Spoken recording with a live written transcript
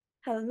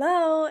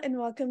Hello, and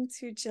welcome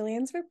to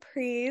Jillian's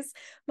Reprise,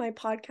 my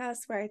podcast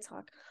where I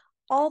talk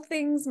all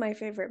things my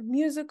favorite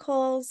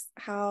musicals,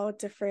 how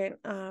different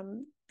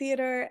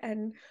theater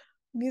and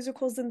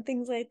musicals and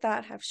things like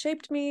that have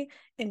shaped me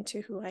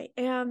into who I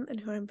am and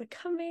who I'm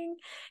becoming.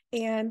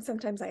 And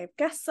sometimes I have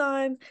guests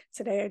on.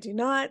 Today I do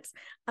not.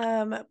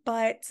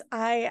 But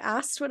I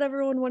asked what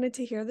everyone wanted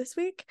to hear this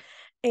week,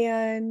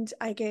 and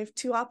I gave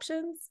two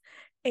options.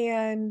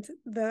 And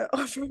the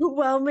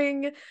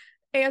overwhelming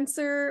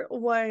answer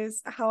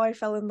was how I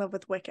fell in love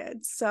with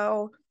Wicked.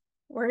 So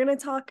we're going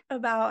to talk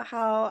about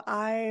how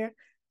I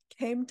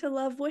came to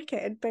love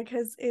Wicked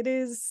because it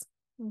is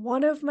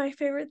one of my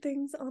favorite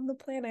things on the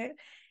planet.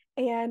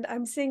 And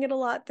I'm seeing it a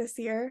lot this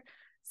year.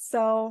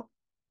 So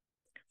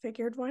I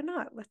figured why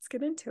not? Let's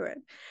get into it.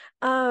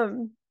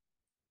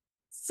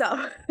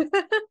 So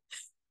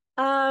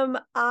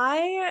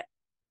I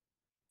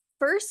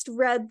first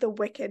read the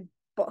Wicked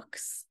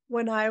books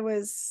when I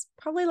was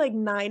probably like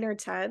 9 or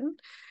 10.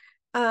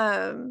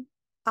 Um,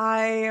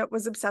 I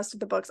was obsessed with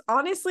the books.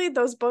 Honestly,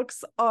 those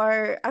books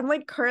I'm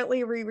like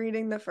currently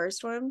rereading the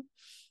first one,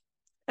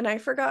 and I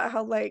forgot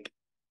how like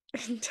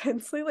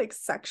intensely like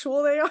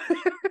sexual they are.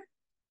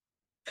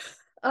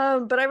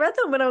 But I read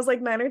them when I was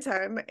like 9 or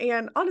 10,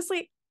 and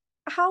honestly,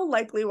 how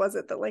likely was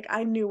it that like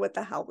I knew what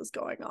the hell was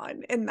going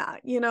on in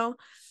that?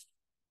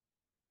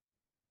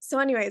 So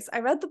anyways, I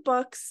read the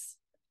books,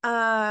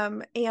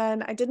 and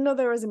I didn't know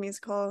there was a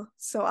musical,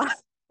 so I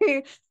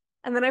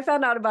and then I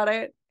found out about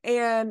it,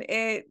 and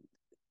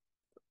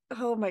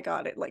oh my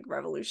God, it like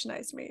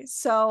revolutionized me.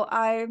 So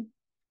I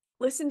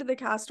listened to the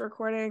cast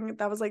recording.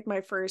 That was like my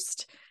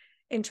first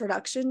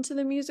introduction to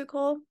the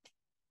musical.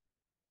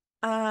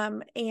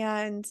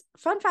 And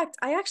fun fact,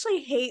 I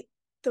actually hate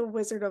The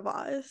Wizard of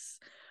Oz,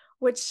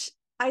 which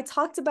I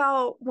talked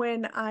about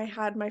when I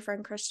had my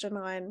friend Christian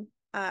on.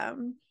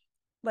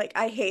 Like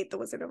I hate The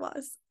Wizard of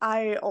Oz.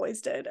 I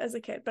always did as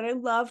a kid, but I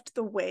loved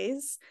the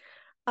ways.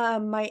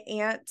 My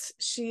aunt,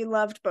 she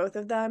loved both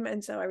of them,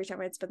 and so every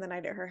time I'd spend the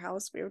night at her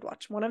house, we would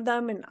watch one of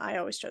them, and I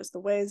always chose The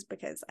Wiz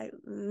because I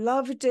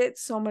loved it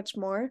so much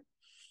more.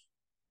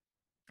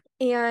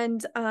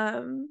 And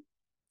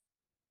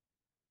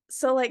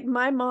so like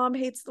my mom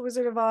hates The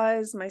Wizard of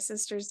Oz, my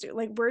sisters do.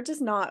 Like we're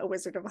just not a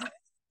Wizard of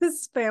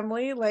Oz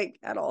family, like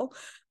at all.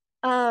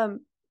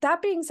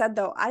 That being said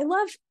though, I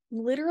love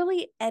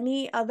literally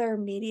any other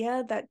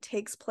media that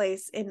takes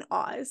place in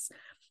Oz.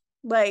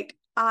 Like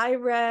I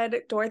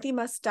read Dorothy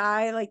Must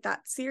Die, like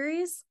that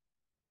series.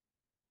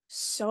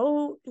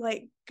 So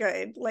like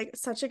good, like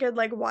such a good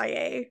like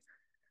YA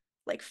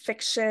like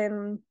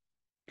fiction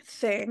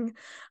thing.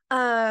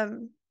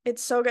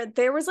 It's so good.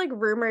 There was like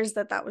rumors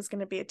that that was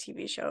going to be a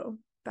TV show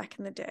back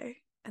in the day,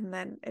 and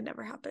then it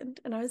never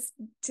happened, and I was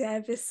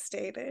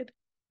devastated.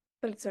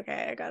 But it's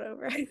okay, I got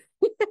over it.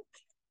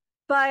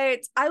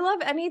 But I love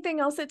anything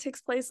else that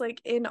takes place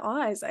like in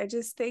Oz. I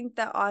just think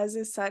that Oz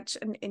is such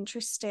an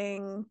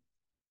interesting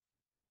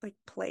like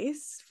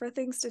place for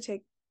things to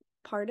take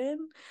part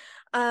in.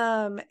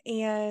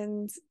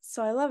 And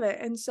so I love it.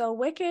 And so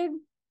Wicked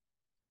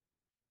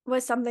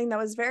was something that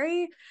was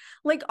very,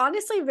 like,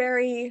 honestly,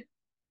 very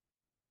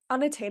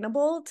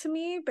unattainable to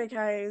me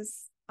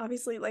because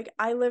obviously, like,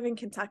 I live in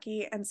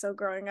Kentucky. And so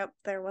growing up,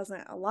 there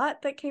wasn't a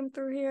lot that came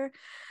through here.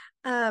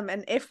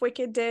 And if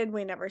Wicked did,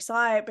 we never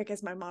saw it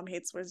because my mom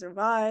hates Wizard of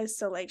Oz.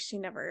 So, like, she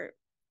never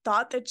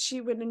thought that she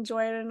would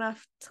enjoy it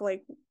enough to,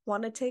 like,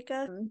 want to take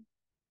us.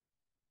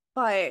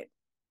 But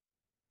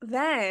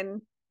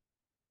then,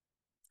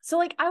 so,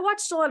 like, I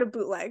watched a lot of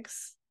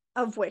bootlegs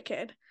of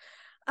Wicked.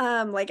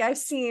 Like, I've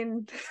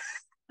seen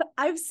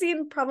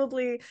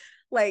probably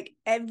like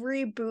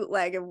every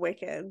bootleg of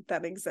Wicked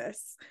that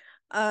exists.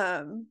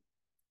 Um,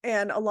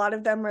 and a lot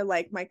of them are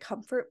like my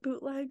comfort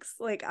bootlegs.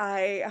 Like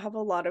I have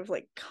a lot of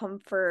like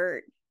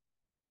comfort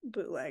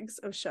bootlegs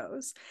of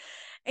shows.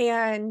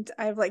 And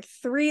I have like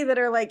three that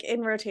are like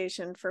in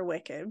rotation for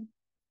Wicked.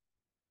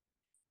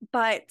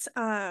 But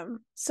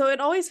so it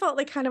always felt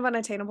like kind of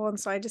unattainable. And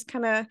so I just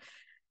kind of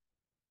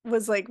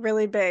was like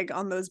really big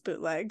on those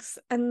bootlegs.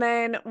 And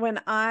then when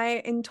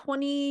in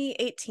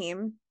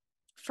 2018,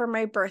 for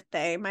my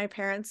birthday, my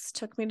parents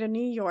took me to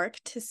New York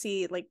to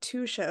see like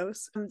two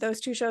shows. Those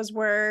two shows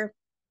were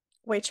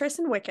Waitress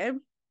and Wicked.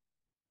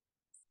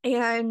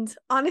 And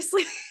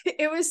honestly,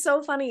 it was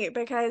so funny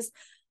because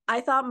I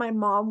thought my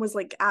mom was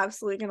like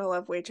absolutely gonna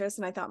love Waitress,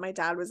 and I thought my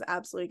dad was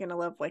absolutely gonna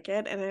love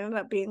Wicked, and it ended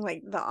up being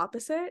like the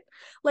opposite.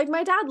 Like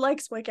my dad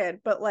likes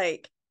Wicked, but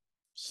like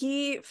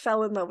he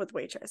fell in love with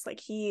Waitress. Like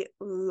he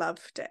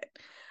loved it.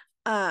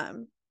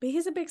 But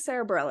he's a big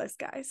Sarah Bareilles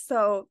guy,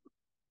 so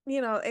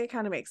it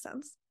kind of makes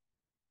sense.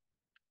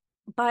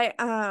 But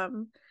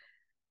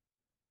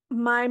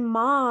my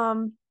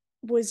mom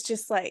was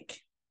just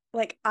like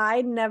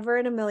I never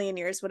in a million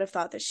years would have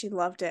thought that she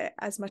loved it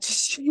as much as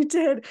she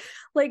did.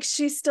 Like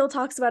she still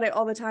talks about it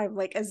all the time,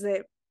 like as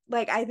it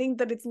like I think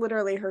that it's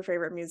literally her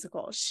favorite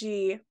musical.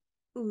 She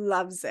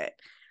loves it.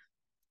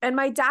 And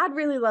my dad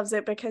really loves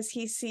it because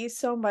he sees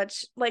so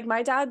much. Like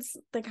my dad's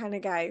the kind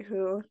of guy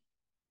who,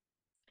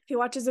 if he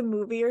watches a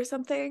movie or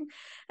something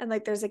and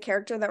like there's a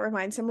character that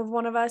reminds him of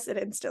one of us, it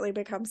instantly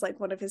becomes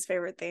like one of his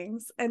favorite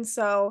things. And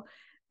so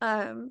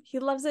he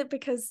loves it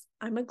because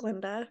I'm a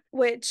Glinda,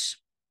 which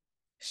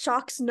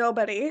shocks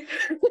nobody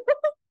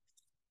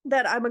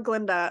that I'm a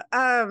Glinda.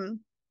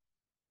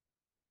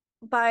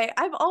 But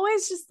I've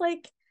always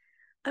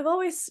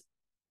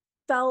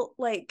felt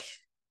like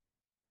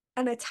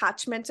an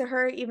attachment to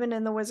her, even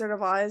in The Wizard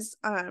of Oz.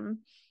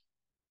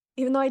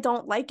 Even though I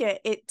don't like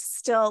it, it's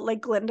still like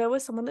Glinda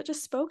was someone that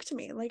just spoke to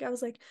me. Like I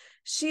was like,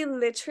 she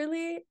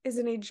literally is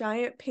in a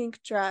giant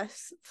pink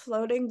dress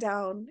floating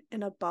down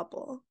in a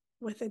bubble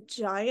with a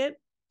giant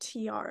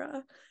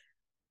tiara.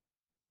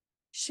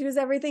 She was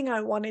everything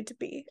I wanted to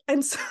be.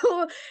 And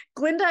so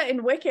Glinda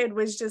in Wicked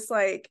was just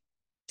like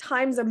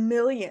times a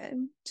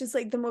million, just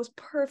like the most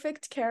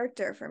perfect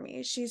character for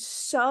me. She's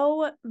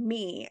so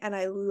me and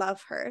I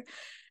love her.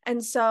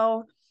 And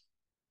so,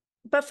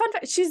 but fun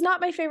fact, she's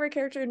not my favorite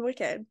character in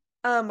Wicked,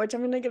 which I'm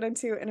going to get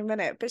into in a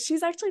minute, but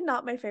she's actually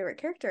not my favorite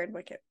character in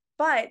Wicked,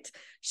 but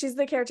she's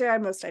the character I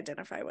most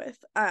identify with.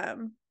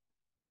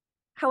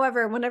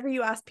 However, whenever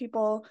you ask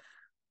people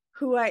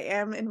who I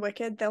am in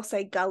Wicked, they'll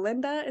say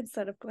Galinda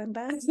instead of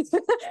Glinda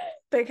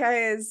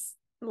because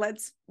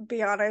let's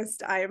be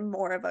honest, I'm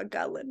more of a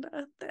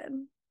Galinda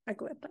than a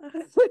Glinda.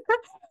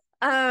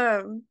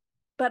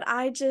 But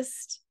I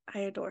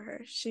adore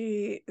her.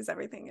 She is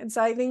everything. And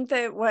so I think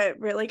that what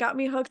really got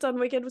me hooked on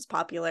Wicked was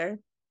Popular,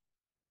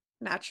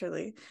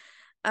 naturally.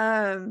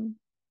 It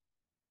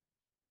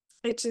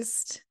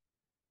just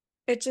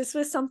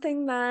was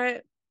something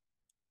that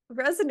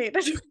resonated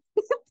with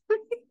me.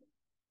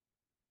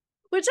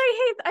 Which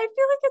I hate. I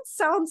feel like it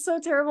sounds so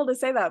terrible to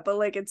say that, but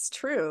like it's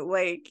true.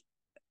 Like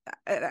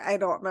I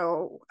don't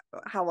know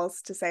how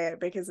else to say it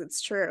because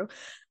it's true.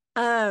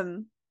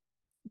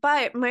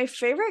 But my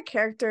favorite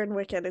character in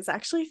Wicked is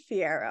actually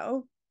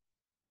Fiyero.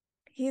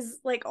 He's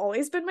like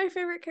always been my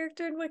favorite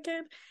character in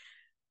Wicked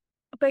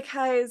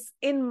because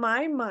in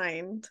my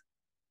mind,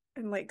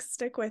 and like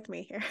stick with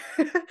me here,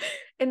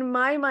 in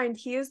my mind,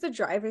 he is the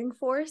driving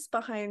force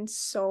behind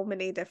so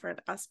many different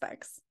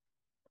aspects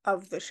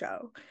of the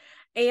show.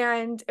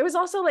 And it was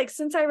also like,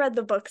 since I read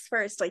the books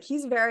first, like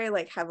he's very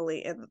like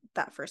heavily in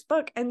that first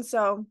book. And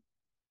so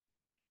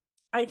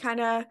I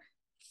don't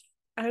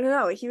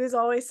know, he was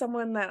always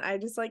someone that I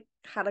just like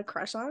had a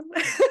crush on.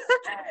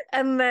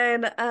 And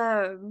then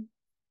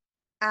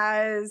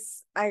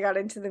as I got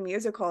into the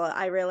musical,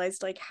 I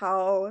realized like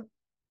how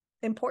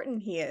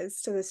important he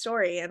is to the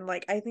story. And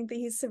like I think that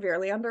he's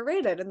severely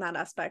underrated in that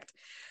aspect.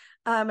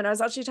 And I was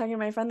actually talking to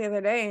my friend the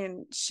other day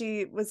and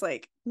she was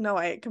like, no,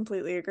 I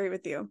completely agree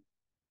with you.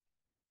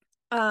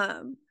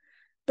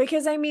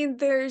 Because I mean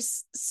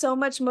there's so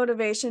much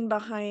motivation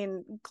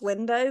behind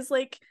Glinda's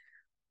like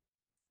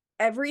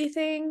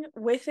everything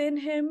within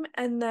him,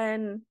 and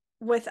then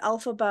with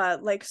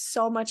Elphaba, like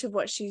so much of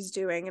what she's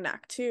doing in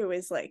Act 2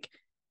 is like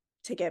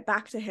to get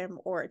back to him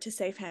or to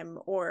save him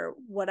or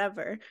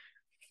whatever.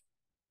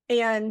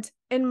 And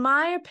in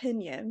my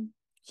opinion,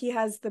 he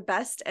has the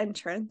best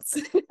entrance.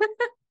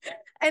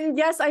 And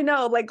yes, I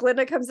know, like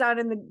Glinda comes down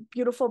in the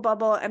beautiful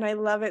bubble and I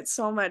love it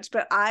so much,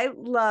 but I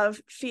love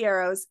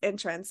Fiyero's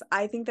entrance.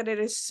 I think that it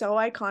is so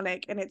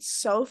iconic and it's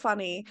so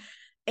funny.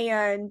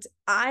 And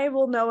I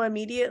will know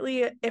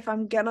immediately if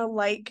I'm gonna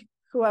like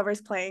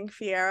whoever's playing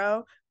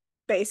Fiyero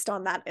based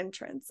on that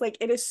entrance. Like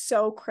it is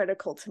so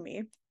critical to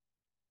me.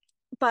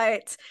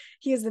 But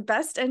he has the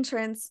best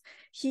entrance.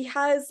 He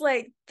has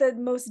like the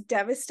most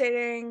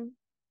devastating,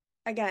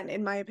 again,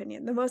 in my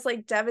opinion, the most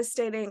like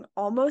devastating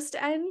almost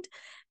end,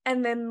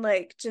 and then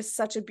like just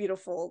such a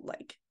beautiful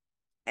like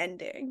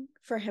ending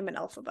for him and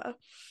Elphaba.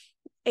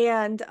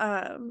 And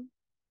I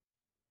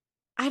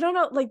don't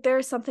know, like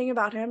there's something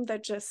about him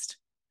that just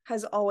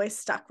has always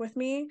stuck with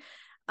me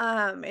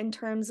in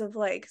terms of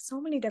like so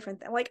many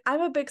different things. Like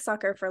I'm a big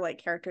sucker for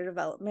like character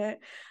development.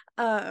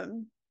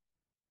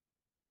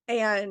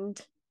 And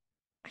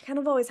I kind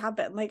of always have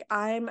been. Like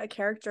I'm a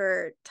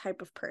character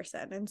type of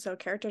person, and so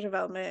character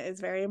development is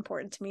very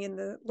important to me in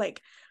the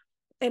like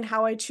in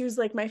how I choose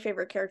like my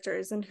favorite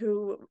characters and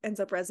who ends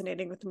up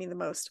resonating with me the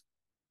most.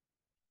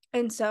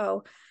 And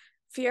so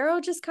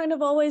Fiyero just kind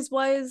of always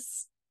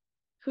was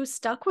who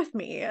stuck with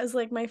me as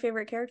like my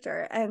favorite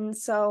character. And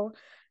so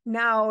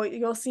now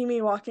you'll see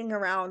me walking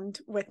around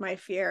with my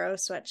Fiyero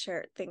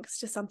sweatshirt thanks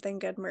to Something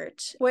Good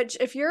merch, which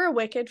if you're a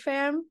Wicked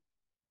fan,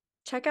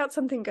 check out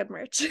Something Good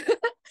merch.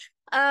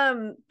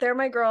 They're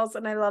my girls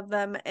and I love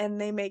them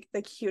and they make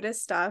the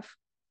cutest stuff.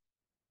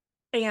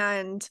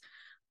 And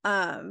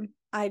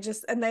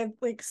and they have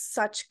like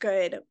such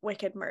good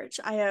Wicked merch.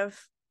 I have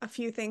a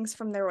few things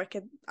from their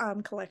Wicked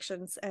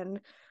collections and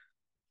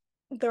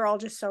they're all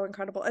just so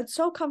incredible. It's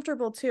so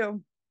comfortable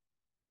too.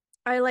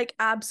 I like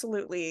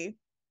absolutely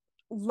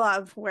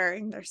love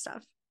wearing their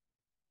stuff.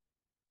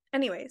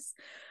 Anyways,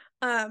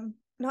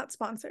 not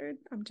sponsored.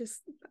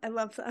 I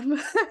love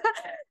them.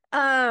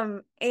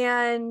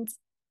 And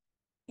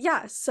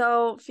yeah,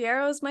 so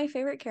Fiyero is my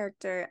favorite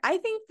character. I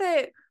think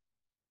that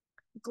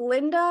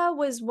Glinda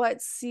was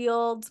what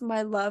sealed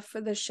my love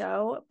for the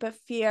show, but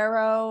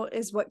Fiyero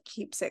is what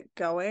keeps it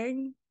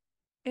going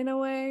in a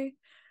way.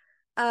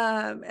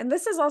 And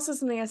this is also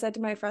something I said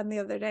to my friend the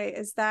other day,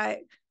 is that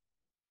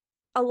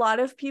a lot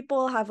of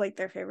people have like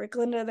their favorite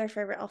Glinda, their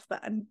favorite Elphaba,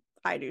 and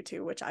I do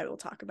too, which I will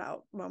talk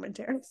about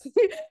momentarily.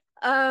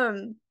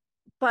 um,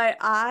 but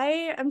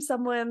I am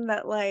someone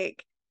that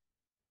like,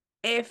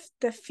 if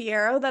the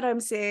Fiyero that I'm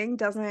seeing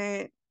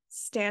doesn't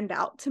stand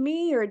out to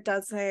me or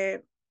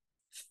doesn't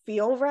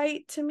feel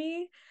right to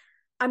me,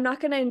 I'm not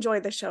going to enjoy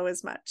the show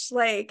as much.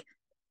 Like,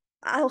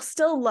 I'll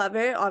still love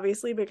it,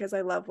 obviously, because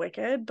I love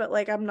Wicked, but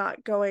like, it's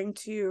not going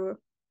to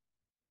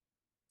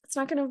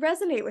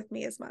resonate with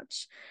me as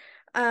much.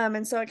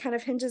 And so it kind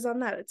of hinges on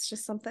that. It's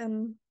just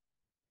something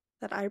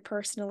that I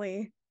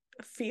personally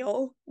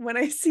feel when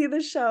I see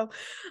the show.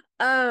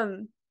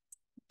 Um,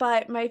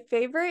 but my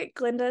favorite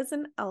Glindas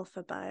and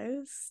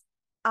Elphabas,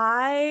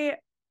 I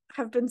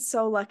have been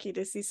so lucky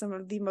to see some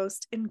of the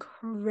most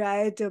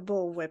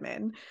incredible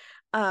women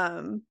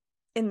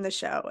in the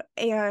show.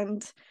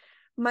 And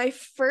my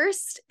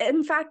first,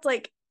 in fact,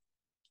 like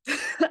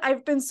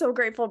I've been so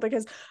grateful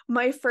because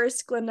my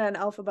first Glinda and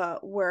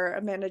Elphaba were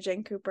Amanda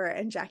Jane Cooper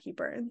and Jackie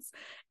Burns.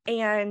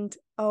 And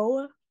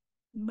oh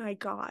my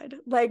God,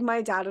 like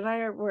my dad and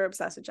I were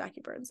obsessed with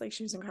Jackie Burns. Like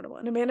she was incredible.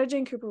 And Amanda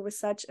Jane Cooper was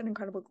such an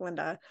incredible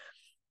Glinda.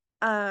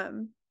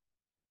 Um,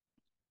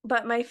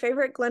 but my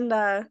favorite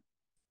Glinda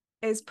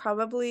is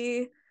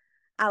probably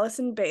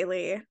Allison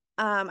Bailey.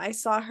 I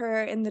saw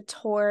her in the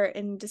tour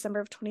in December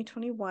of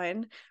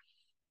 2021.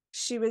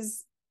 She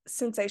was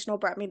sensational,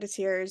 brought me to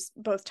tears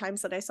both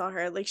times that I saw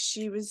her. Like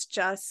she was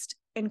just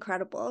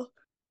incredible.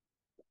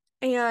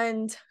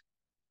 And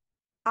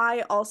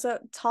I also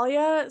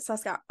Talia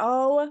Saska.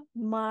 Oh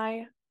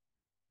my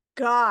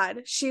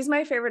God, she's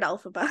my favorite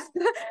Elphaba.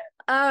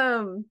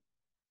 um,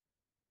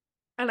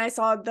 and I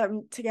saw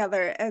them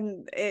together,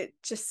 and it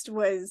just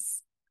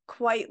was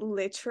quite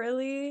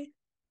literally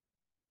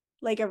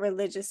like a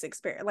religious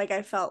experience. Like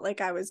I felt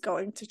like I was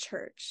going to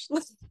church.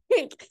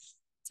 Like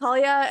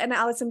Talia and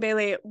Allison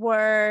Bailey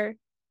were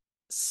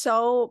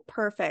so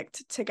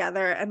perfect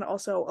together and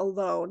also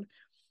alone,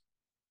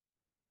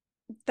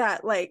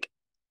 that like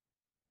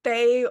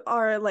they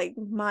are like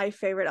my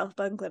favorite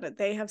Elphaba and Glinda.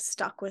 They have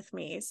stuck with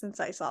me since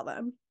I saw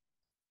them.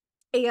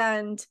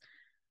 And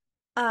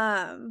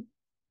um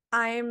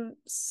I'm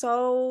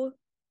so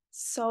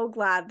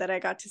glad that I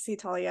got to see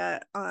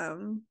Talia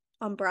on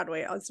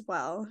Broadway as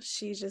well.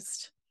 She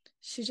just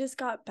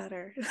got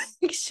better.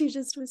 She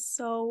just was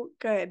so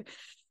good.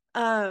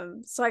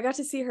 So I got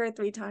to see her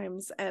 3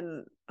 times,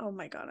 and oh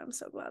my God, I'm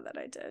so glad that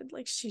I did.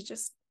 Like she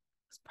just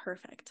was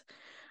perfect.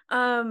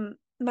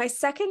 My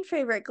second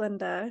favorite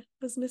Glinda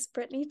was Miss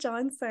Brittany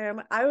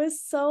Johnson. I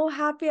was so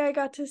happy I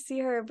got to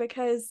see her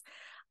because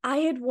I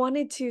had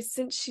wanted to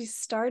since she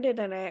started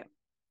in it.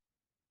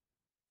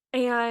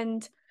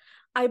 And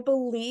I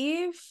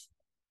believe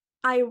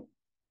I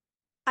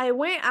I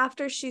went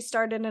after she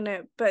started in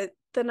it, but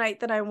the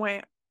night that I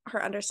went,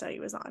 her understudy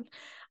was on.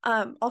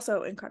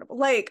 Also incredible.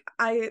 Like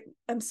I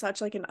am such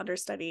like an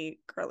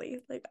understudy girly.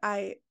 Like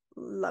I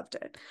loved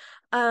it.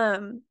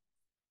 Um,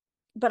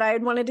 but I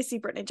had wanted to see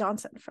Brittany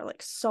Johnson for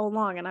like so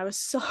long, and I was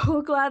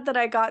so glad that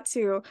I got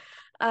to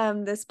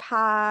this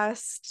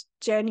past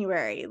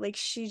January. Like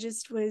she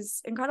just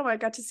was incredible. I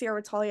got to see her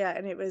with Talia,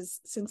 and it was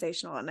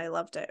sensational, and I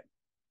loved it.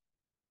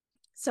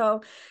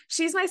 So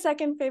she's my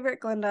second favorite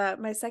Glinda.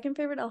 My second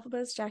favorite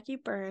Elphaba is Jackie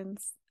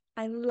Burns.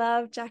 I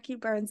love Jackie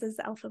Burns as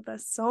Elphaba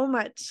so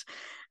much.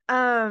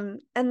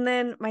 And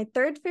then my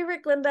third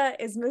favorite Glinda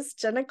is Miss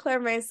Jenna Claire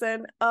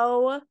Mason.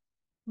 Oh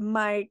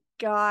my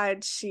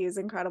God, she is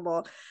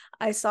incredible.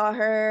 I saw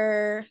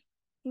her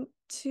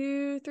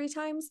 2, 3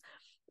 times.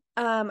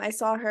 I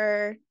saw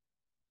her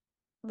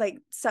like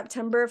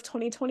September of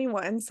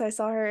 2021. So I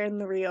saw her in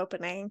the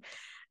reopening.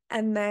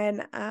 And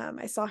then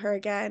I saw her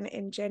again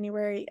in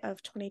January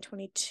of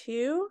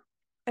 2022.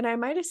 And I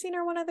might have seen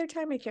her one other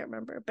time. I can't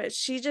remember. But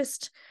she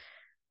just,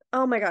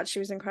 oh my God, she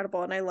was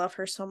incredible. And I love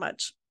her so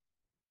much.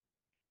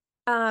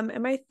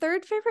 And my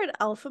third favorite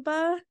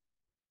Elphaba,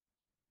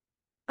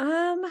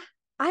 um,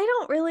 I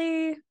don't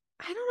know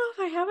if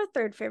I have a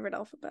third favorite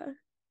Elphaba.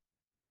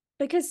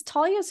 Because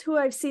Talia's who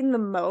I've seen the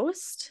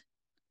most.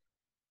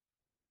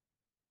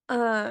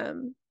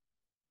 Um,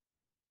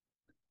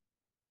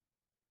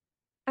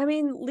 I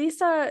mean,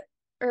 Lisa,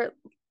 or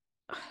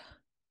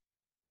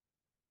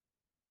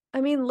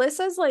I mean,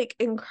 Lissa's like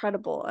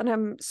incredible, and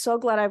I'm so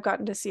glad I've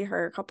gotten to see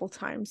her a couple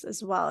times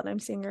as well, and I'm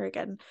seeing her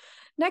again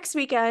next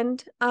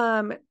weekend,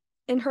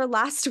 in her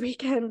last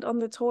weekend on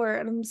the tour,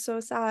 and I'm so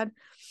sad.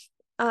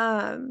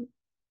 Um,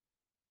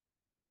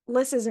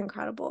 Lissa's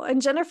incredible,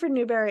 and Jennifer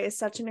Newberry is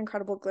such an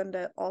incredible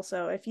Glinda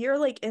also. If you're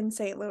like in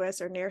St.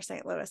 Louis or near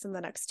St. Louis in the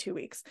next 2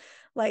 weeks,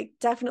 like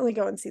definitely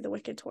go and see the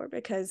Wicked tour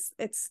because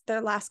it's their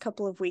last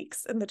couple of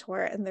weeks in the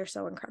tour, and they're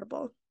so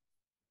incredible.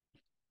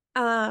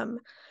 Um,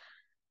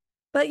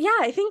 but yeah,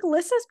 I think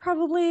Lissa's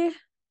probably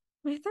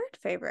my third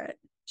favorite.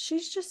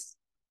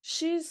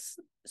 She's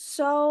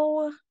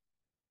so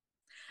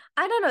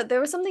I don't know, there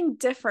was something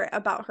different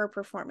about her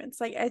performance.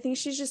 Like I think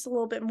she's just a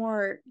little bit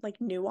more like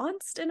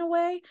nuanced in a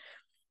way.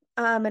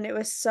 And it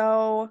was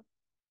so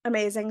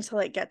amazing to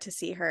like get to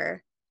see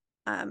her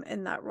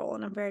in that role,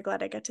 and I'm very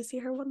glad I get to see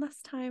her one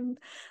last time,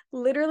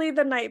 literally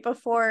the night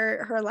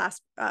before her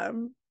last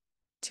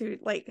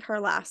her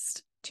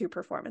last two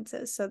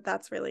performances, so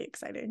that's really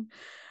exciting.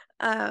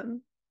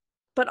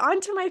 But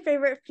on to my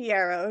favorite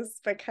Fieros,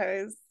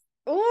 because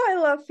oh, I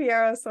love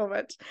Fiero so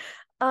much.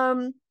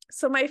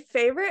 So my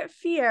favorite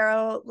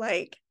Fiero,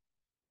 like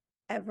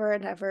ever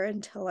and ever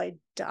until I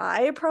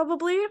die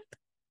probably,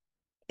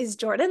 is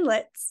Jordan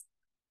Litz.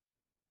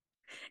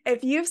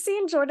 If you've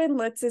seen Jordan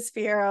Litz's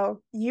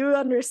Fiero, you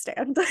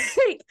understand.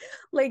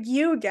 Like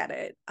you get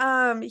it.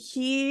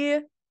 He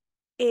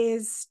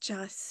is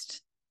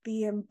just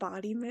the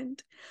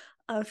embodiment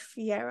of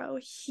Fiero.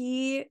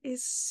 He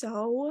is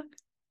so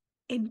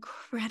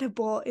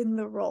incredible in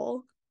the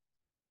role.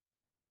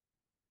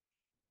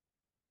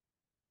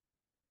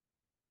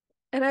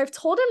 And I've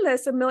told him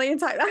this a million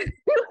times. I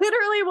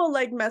literally will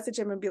like message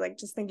him and be like,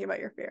 just thinking about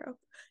your Fiero.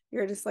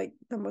 You're just like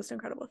the most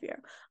incredible Fiero.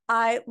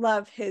 I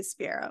love his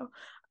Fiero.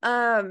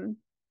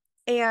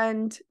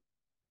 And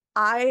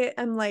I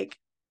am like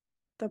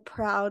the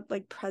proud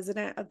like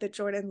president of the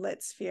Jordan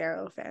Litz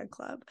Fiero fan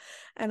club,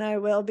 and I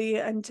will be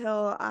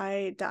until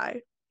I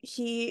die.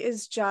 He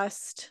is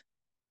just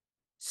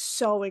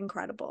so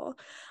incredible.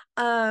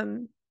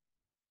 Um,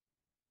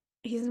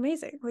 he's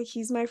amazing. Like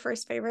he's my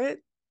first favorite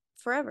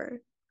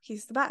forever.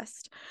 He's the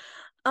best.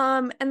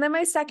 And then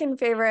my second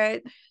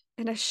favorite,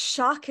 in a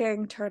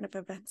shocking turn of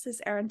events,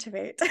 is Aaron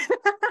Tveit.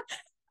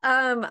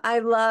 I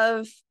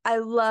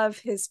love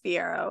his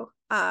Fiero.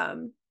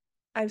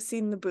 I've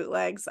seen the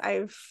bootlegs.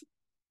 I've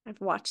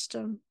watched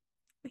him.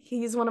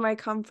 He's one of my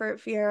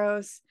comfort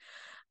Fieros.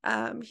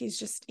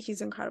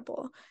 He's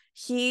incredible.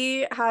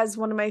 He has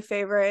one of my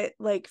favorite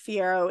like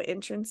Fiero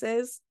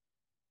entrances.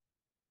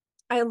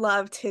 I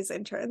loved his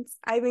entrance.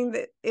 I think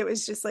that it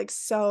was just like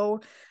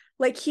so,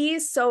 like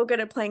he's so good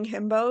at playing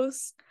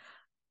himbos,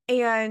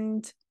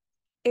 and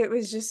it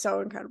was just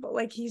so incredible.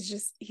 Like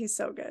he's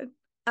so good.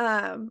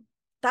 Um,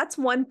 that's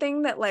one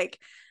thing that like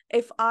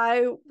if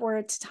I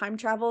were to time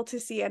travel to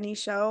see any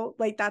show,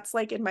 like that's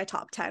like in my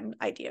top 10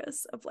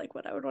 ideas of like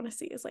what I would want to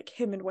see is like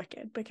him and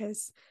Wicked,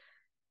 because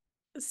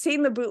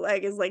seeing the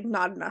bootleg is like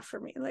not enough for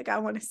me. Like I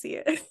want to see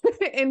it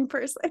in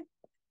person.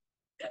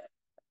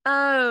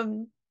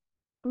 Um,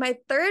 my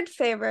third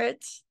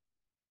favorite,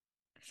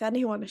 if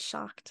anyone is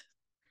shocked,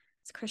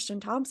 is Christian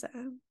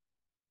Thompson.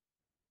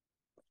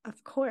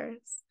 Of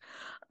course.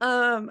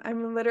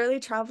 I'm literally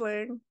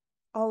traveling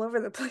all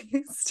over the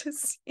place to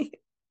see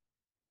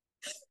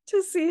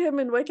him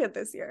in Wicked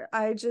this year.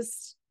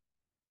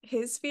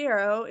 His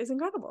Fiero is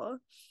incredible.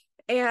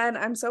 And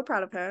I'm so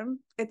proud of him.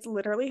 It's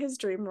literally his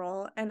dream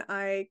role, and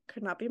I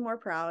could not be more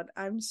proud.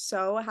 I'm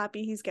so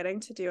happy he's getting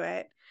to do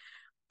it.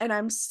 And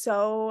I'm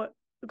so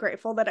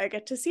grateful that I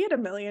get to see it a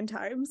million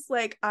times.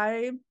 Like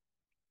I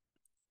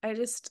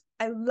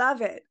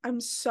love it. I'm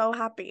so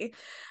happy.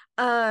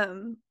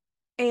 Um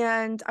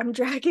and I'm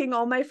dragging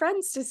all my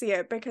friends to see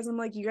it because I'm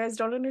like, you guys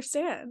don't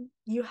understand.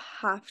 You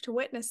have to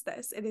witness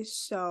this. It is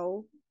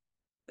so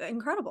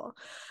incredible.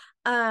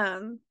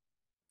 Um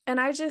and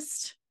I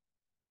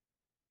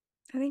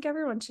think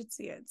everyone should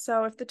see it.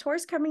 So if the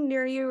tour's coming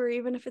near you, or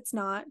even if it's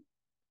not,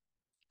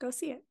 go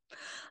see it.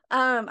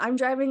 I'm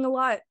driving a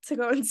lot to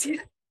go and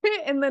see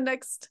it in the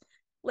next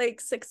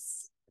like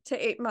 6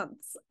 to 8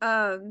 months.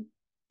 And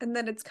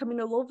then it's coming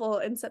to Louisville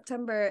in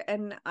September,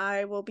 and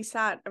I will be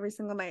sad every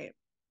single night.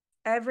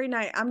 Every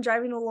night. I'm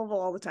driving to Louisville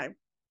all the time.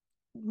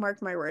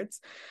 Mark my words.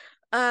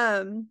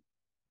 Um,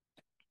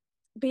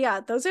 but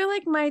yeah, those are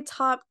like my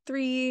top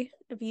three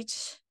of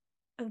each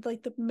of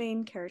like the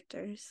main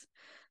characters,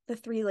 the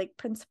three like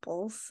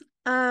principals.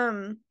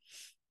 But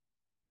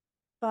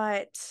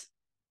I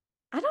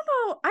don't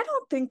know. I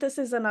don't think this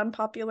is an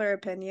unpopular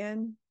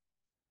opinion.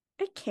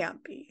 It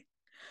can't be.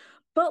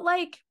 But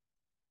like,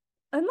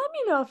 and let me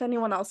know if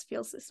anyone else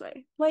feels this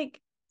way.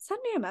 Like, send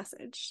me a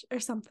message or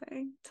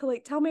something to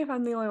like tell me if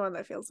I'm the only one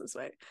that feels this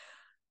way.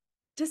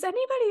 Does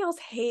anybody else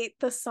hate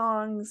the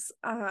songs?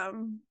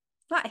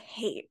 Not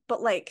hate,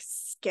 but like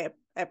skip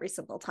every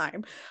single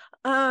time.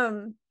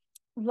 Um,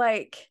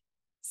 like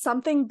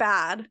Something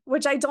Bad,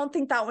 which I don't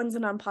think that one's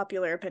an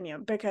unpopular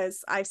opinion,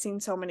 because I've seen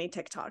so many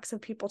TikToks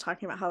of people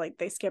talking about how like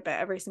they skip it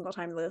every single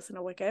time they listen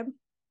to Wicked.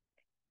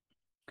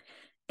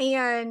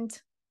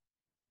 And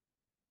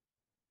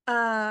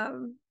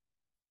um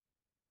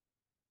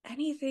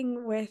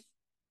anything with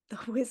the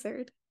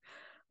Wizard.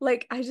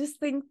 Like I just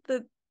think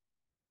that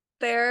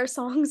their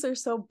songs are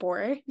so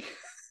boring.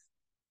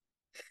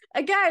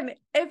 Again,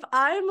 if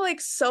I'm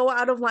like so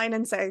out of line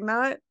in saying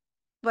that,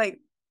 like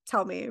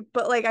tell me.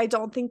 But like I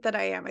don't think that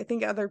I am. I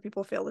think other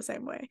people feel the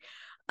same way.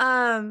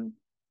 Um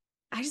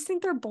I just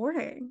think they're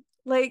boring.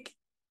 Like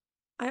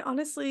I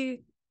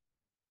honestly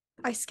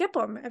I skip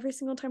them every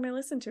single time I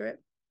listen to it.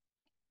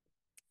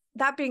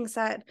 That being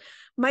said,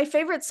 my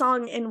favorite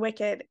song in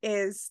Wicked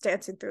is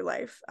Dancing Through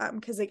Life.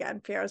 Because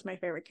again, Fiero's my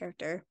favorite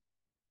character.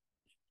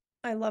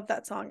 I love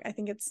that song. I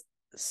think it's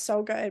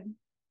so good.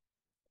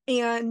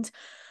 And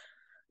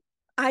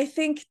I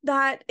think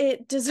that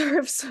it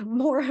deserves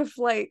more of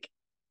like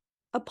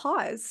a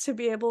pause to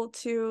be able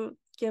to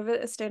give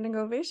it a standing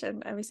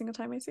ovation every single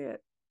time I see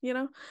it, you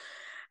know?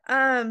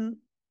 Um,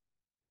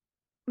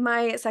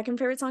 my second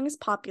favorite song is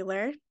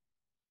Popular.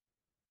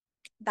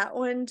 That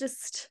one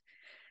just,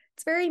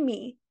 it's very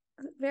me,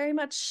 very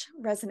much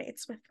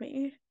resonates with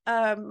me.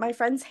 My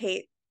friends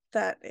hate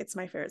that it's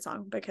my favorite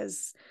song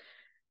because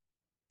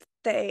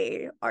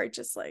they are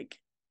just like,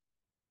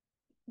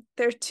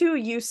 they're too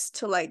used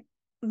to like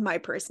my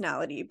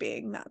personality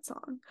being that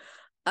song.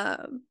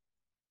 Um,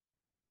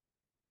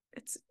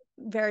 it's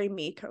very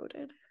me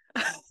coded.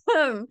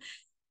 um,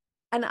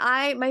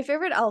 and my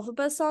favorite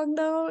Elphaba song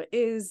though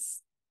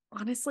is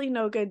honestly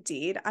No Good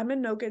Deed. I'm a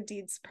No Good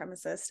Deed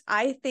supremacist.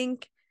 I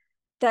think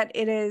that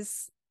it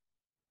is,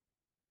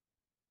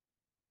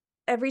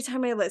 every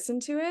time I listen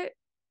to it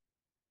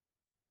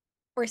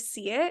or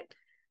see it,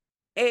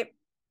 it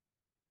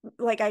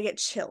like I get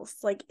chills.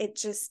 Like it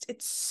just,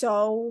 it's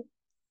so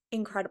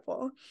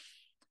incredible.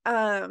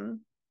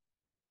 Um,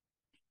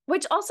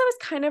 which also is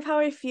kind of how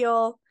I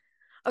feel.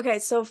 Okay,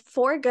 so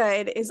For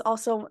Good is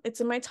also,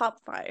 it's in my top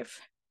 5.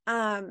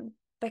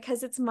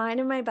 Because it's mine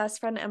and my best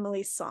friend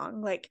Emily's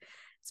song. Like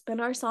it's been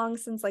our song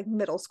since like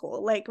middle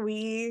school. Like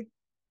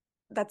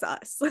that's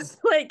us.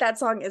 Like that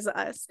song is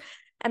us.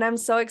 And I'm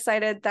so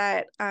excited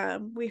that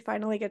we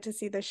finally get to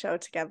see the show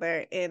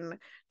together in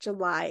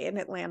July in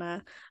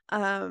Atlanta.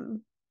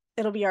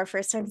 It'll be our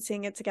first time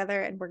seeing it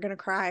together and we're gonna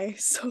cry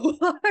so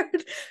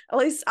hard. At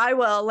least I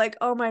will. Like,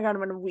 oh my God, I'm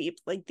gonna weep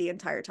like the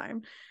entire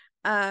time.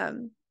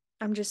 Um,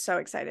 I'm just so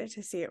excited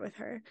to see it with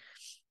her.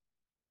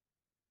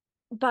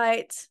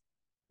 But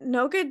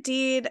No Good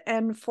Deed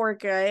and For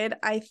Good,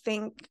 I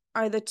think,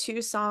 are the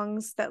two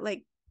songs that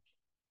like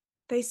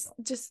they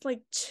just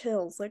like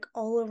chills like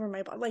all over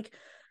my body. Like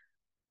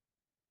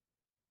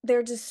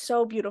they're just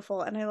so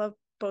beautiful and I love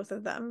both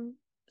of them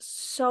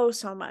so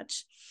so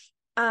much.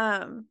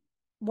 Um,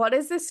 what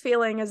is this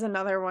feeling is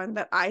another one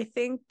that I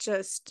think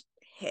just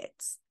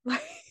hits.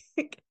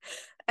 Like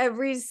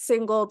every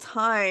single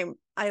time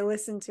I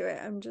listen to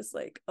it, I'm just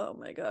like, oh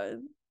my God,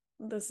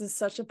 this is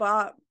such a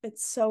bop.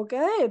 It's so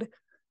good.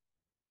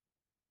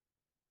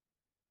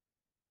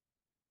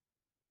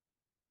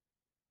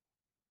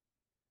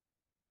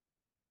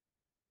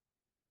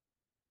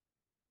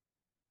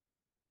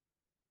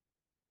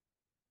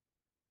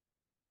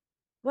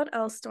 What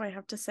else do I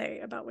have to say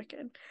about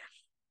Wicked?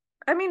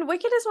 I mean,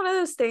 Wicked is one of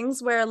those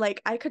things where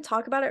like I could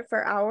talk about it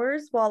for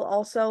hours while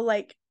also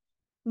like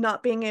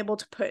not being able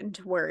to put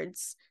into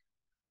words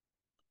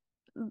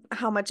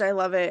how much I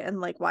love it and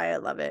like why I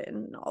love it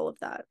and all of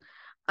that.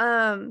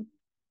 Um,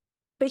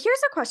 but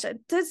here's a question.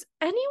 Does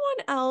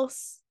anyone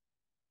else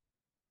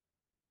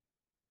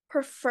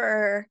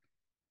prefer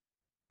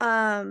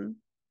um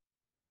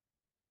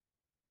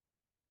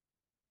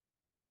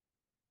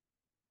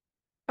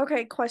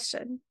okay,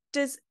 question.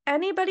 Does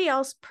anybody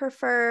else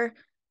prefer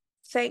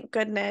Thank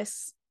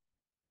Goodness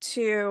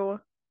to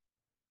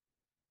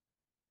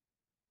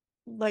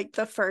like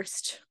the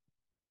first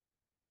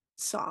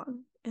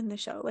song in the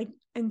show? Like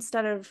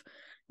instead of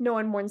No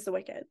One Mourns the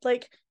Wicked.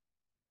 Like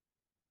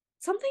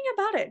something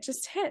about it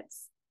just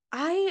hits.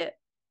 I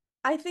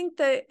I think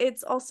that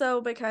it's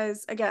also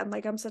because again,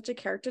 like I'm such a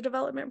character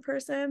development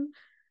person.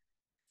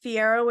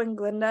 Fiyero and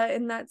Glinda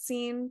in that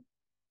scene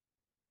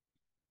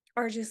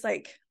are just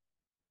like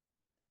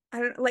I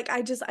don't like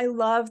I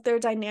love their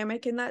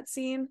dynamic in that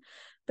scene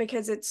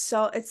because it's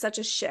such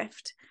a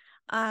shift.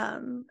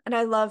 And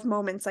I love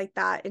moments like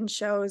that in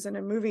shows and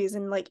in movies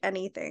and like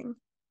anything.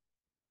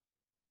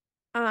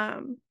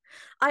 Um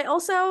I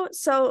also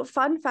so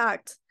fun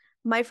fact,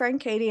 my friend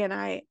Katie and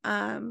I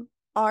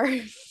our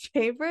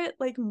favorite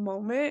like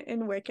moment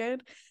in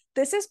Wicked.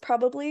 This is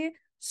probably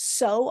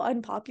so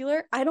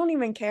unpopular. I don't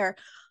even care.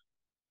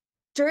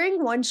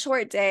 During One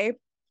Short Day,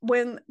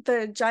 when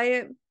the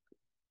giant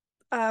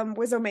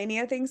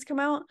Wizomania things come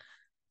out,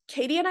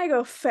 Katie and I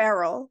go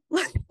feral.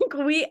 Like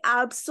we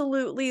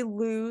absolutely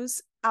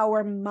lose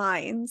our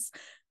minds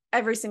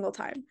every single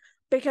time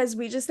because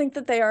we just think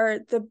that they are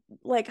the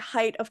like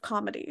height of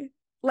comedy.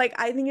 Like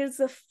I think it's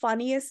the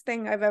funniest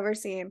thing I've ever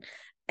seen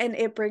and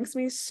it brings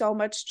me so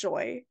much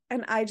joy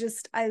and I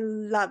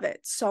love it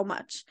so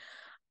much.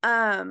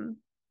 Um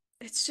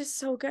it's just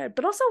so good.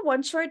 But also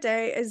One Short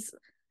Day is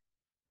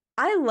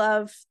I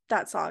love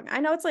that song.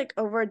 I know it's like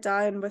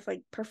overdone with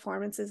like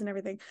performances and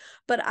everything,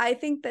 but I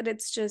think that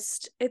it's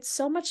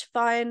so much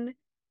fun.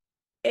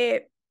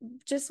 It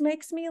just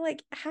makes me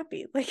like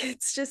happy. Like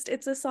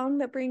it's a song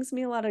that brings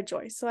me a lot of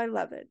joy. So I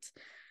love it.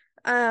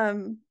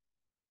 Um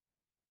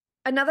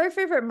another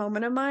favorite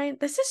moment of mine,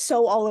 this is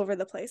so all over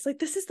the place. Like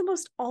this is the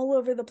most all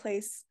over the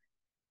place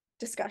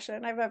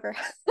discussion I've ever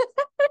had.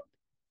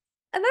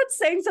 And that's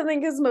saying something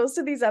because most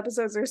of these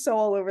episodes are so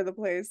all over the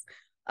place.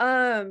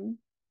 Um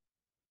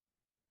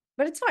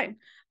but it's fine.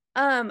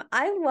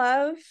 I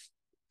love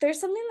there's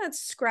something that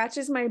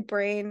scratches my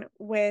brain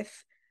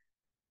with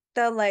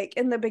the like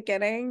in the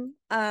beginning.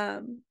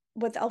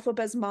 with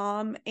Elphaba's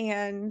mom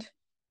and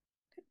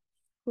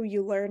who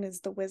you learn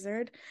is the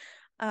wizard.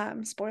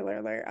 Spoiler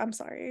alert, I'm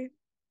sorry.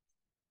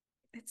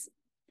 It's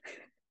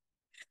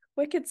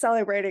Wicked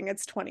celebrating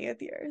its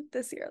 20th year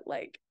this year.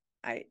 Like,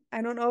 I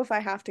don't know if I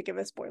have to give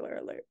a spoiler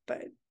alert,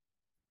 but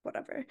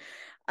whatever.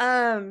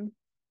 Um,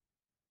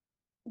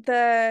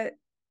 the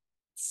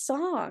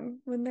song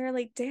when they're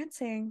like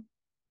dancing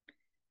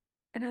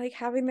and like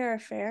having their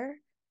affair,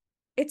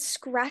 it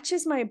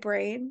scratches my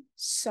brain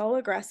so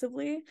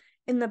aggressively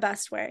in the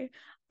best way.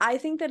 I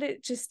think that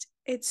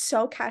it's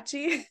so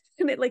catchy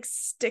and it like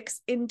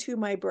sticks into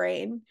my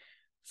brain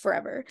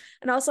forever.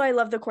 And also I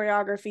love the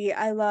choreography.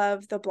 I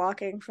love the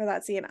blocking for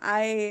that scene.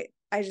 I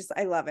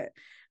love it.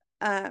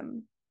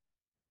 Um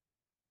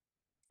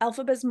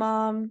Elphaba's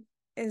mom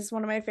is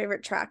one of my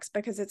favorite tracks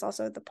because it's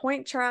also the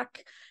point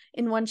track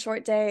in One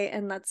Short Day,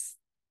 and that's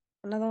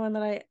another one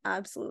that I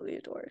absolutely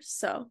adore.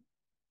 So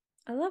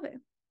I love it.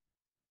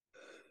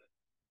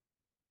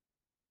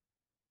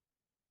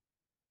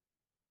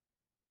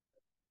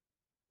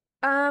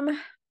 Um,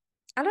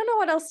 I don't know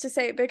what else to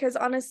say because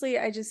honestly,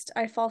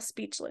 I fall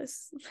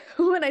speechless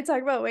when I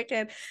talk about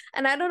Wicked,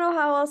 and I don't know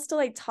how else to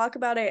like talk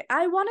about it.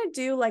 I want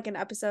to do like an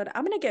episode.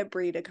 I'm gonna get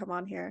Brie to come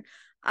on here.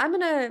 I'm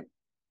gonna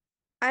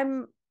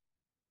I'm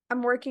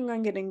I'm working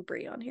on getting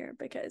Brie on here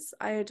because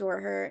I adore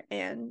her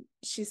and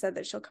she said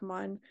that she'll come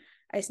on.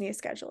 I just need to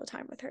schedule a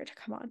time with her to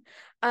come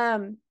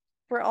on.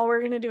 Where all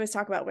we're gonna do is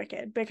talk about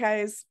Wicked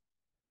because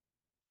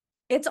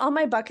it's on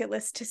my bucket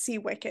list to see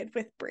Wicked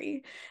with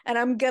Brie, and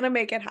I'm gonna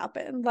make it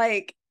happen.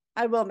 Like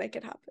I will make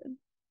it happen.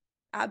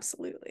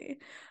 Absolutely.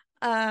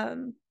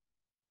 Um,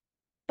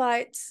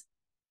 but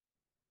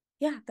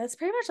yeah, that's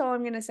pretty much all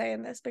I'm gonna say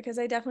in this because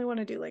I definitely want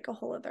to do like a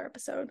whole other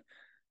episode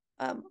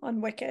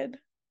on Wicked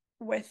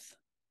with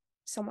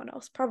someone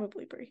else,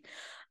 probably Brie.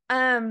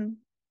 Um,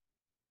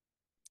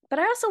 but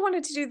I also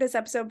wanted to do this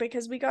episode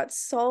because we got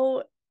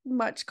so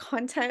much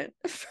content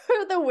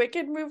for the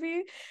Wicked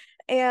movie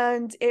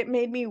and it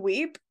made me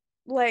weep.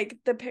 Like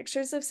the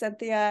pictures of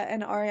Cynthia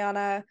and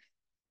Ariana,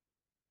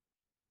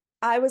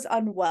 I was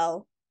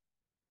unwell,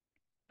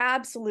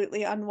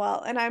 absolutely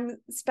unwell. And I'm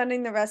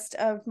spending the rest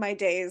of my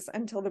days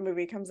until the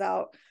movie comes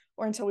out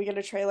or until we get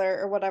a trailer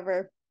or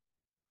whatever,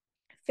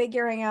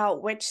 figuring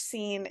out which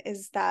scene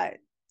is that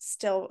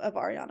still of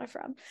Ariana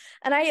from.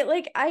 And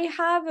I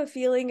have a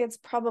feeling it's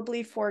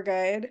probably For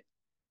Good,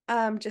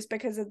 just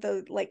because of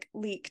the like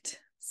leaked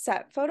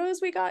set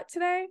photos we got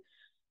today.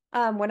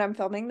 When I'm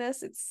filming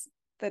this, it's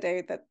the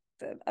day that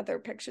the other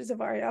pictures of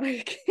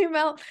Ariana came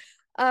out.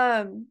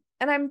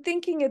 And I'm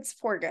thinking it's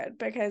For Good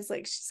because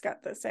like she's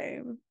got the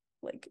same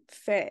like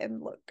fit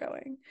and look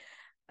going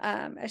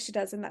as she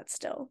does in that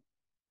still.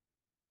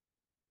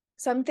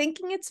 So I'm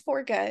thinking it's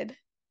For Good,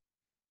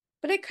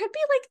 but it could be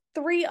like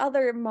three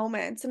other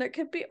moments and it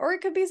could be, or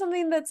it could be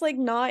something that's like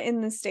not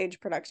in the stage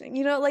production,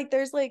 you know, like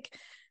there's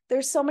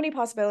so many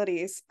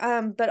possibilities.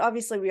 But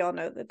obviously we all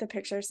know that the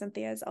picture of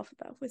Cynthia's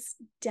Elphaba was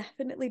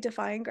definitely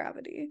defying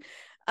gravity.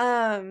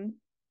 um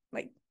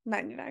like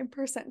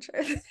 99%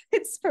 sure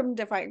it's from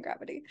defying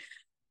gravity.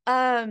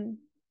 um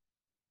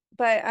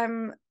but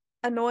I'm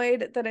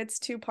annoyed that it's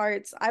two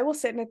parts. I will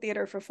sit in a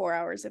theater for 4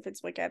 hours if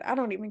it's Wicked. I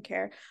don't even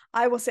care.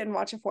 I will sit and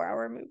watch a 4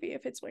 hour movie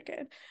if it's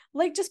Wicked.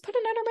 Like, just put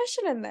an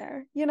intermission in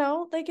there, you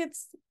know? Like,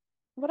 it's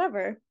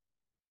whatever.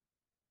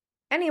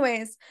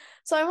 Anyways,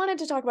 so I wanted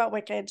to talk about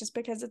Wicked just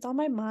because it's on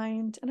my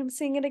mind and I'm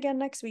seeing it again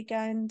next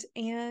weekend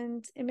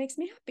and it makes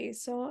me happy.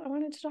 So I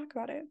wanted to talk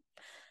about it.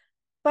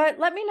 But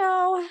let me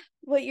know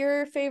what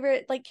your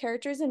favorite like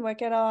characters in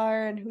Wicked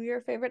are and who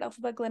your favorite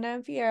Elphaba, Glinda,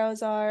 and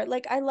Fieros are.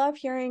 Like I love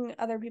hearing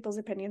other people's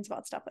opinions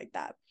about stuff like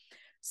that.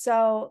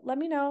 So let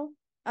me know.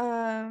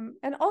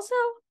 And also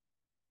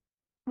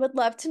would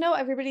love to know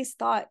everybody's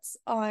thoughts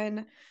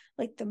on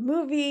like the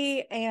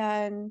movie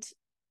and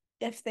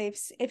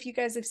if you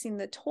guys have seen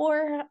the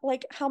tour,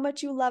 like how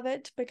much you love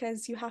it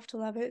because you have to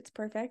love it. It's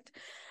perfect.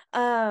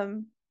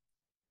 Um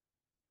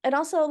and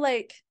also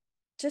like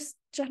just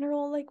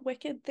general like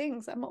Wicked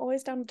things. I'm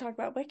always down to talk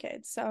about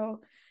Wicked.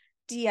 So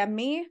DM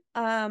me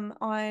I'm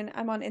on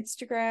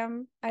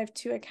Instagram. I have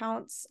two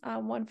accounts,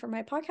 one for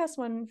my podcast,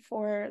 one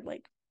for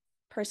like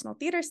personal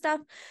theater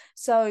stuff.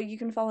 So you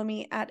can follow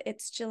me at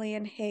It's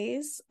Jillian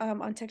Hayes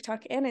on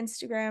TikTok and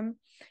Instagram.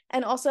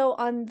 And also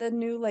on the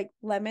new like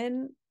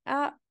Lemon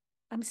app.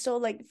 I'm still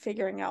like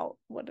figuring out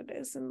what it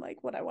is and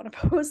like what I want to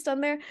post on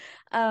there.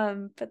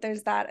 But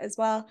there's that as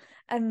well.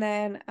 And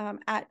then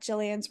at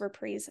Jillian's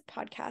Reprise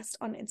podcast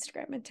on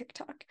Instagram and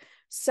TikTok.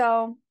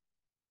 So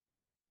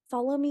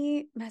follow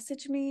me,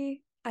 message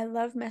me. I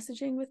love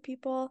messaging with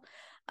people.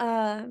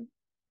 Um,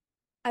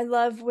 I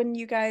love when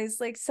you guys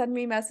like send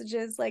me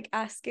messages like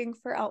asking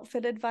for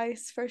outfit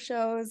advice for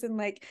shows and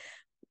like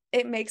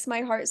it makes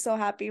my heart so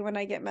happy when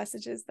I get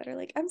messages that are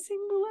like, I'm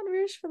seeing Moulin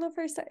Rouge for the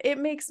first time. It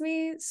makes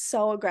me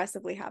so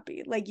aggressively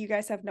happy. Like you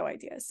guys have no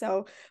idea.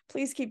 So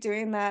please keep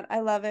doing that. I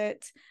love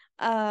it.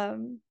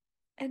 And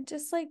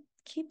just like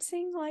keep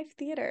seeing live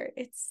theater.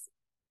 It's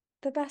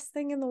the best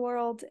thing in the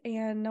world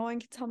and no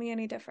one can tell me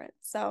any different.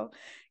 So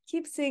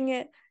keep seeing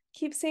it,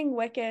 keep seeing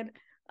Wicked.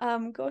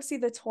 Go see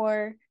the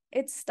tour.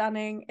 It's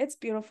stunning. It's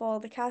beautiful.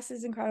 The cast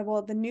is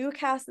incredible. The new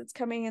cast that's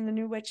coming in, the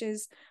new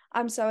witches,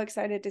 I'm so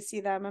excited to see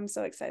them. I'm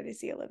so excited to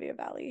see Olivia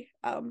Valley.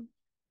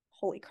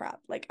 Holy crap.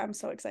 Like, I'm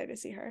so excited to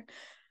see her.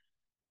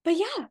 But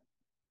yeah,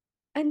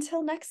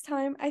 until next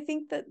time, I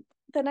think that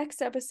the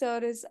next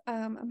episode is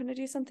I'm gonna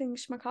do something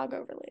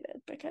Chicago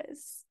related,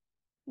 because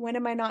when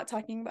am I not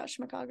talking about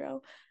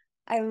Chicago?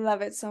 I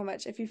love it so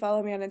much. If you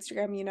follow me on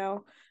Instagram, you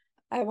know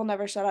I will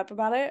never shut up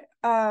about it.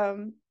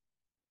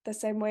 The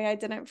same way I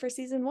didn't for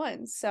season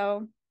 1.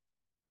 So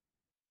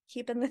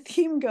keeping the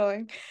theme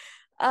going.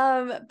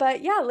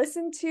 But yeah,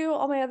 listen to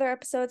all my other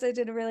episodes. I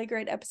did a really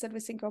great episode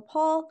with Synchro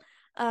Paul.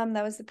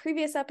 That was the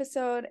previous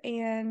episode,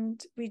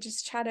 and we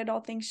just chatted all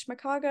things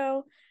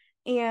Chicago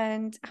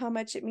and how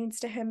much it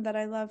means to him that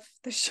I love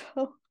the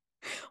show,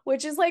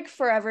 which is like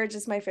forever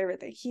just my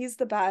favorite thing. He's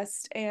the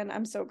best, and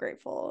I'm so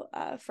grateful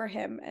for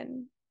him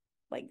and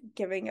like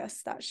giving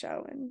us that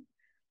show. And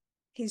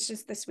he's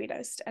just the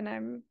sweetest, and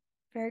I'm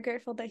very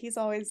grateful that he's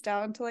always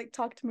down to like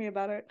talk to me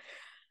about it.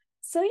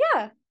 So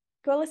yeah,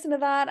 go listen to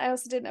that. I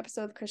also did an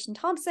episode with Christian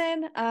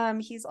Thompson.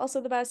 He's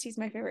also the best. He's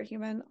my favorite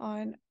human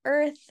on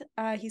earth.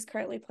 He's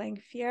currently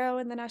playing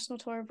Fiero in the national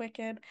tour of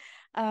Wicked.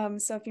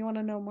 So if you want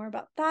to know more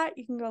about that,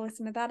 you can go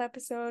listen to that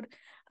episode,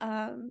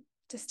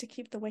 just to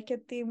keep the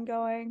Wicked theme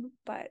going.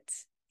 But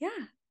yeah,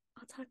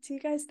 I'll talk to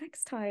you guys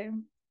next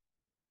time.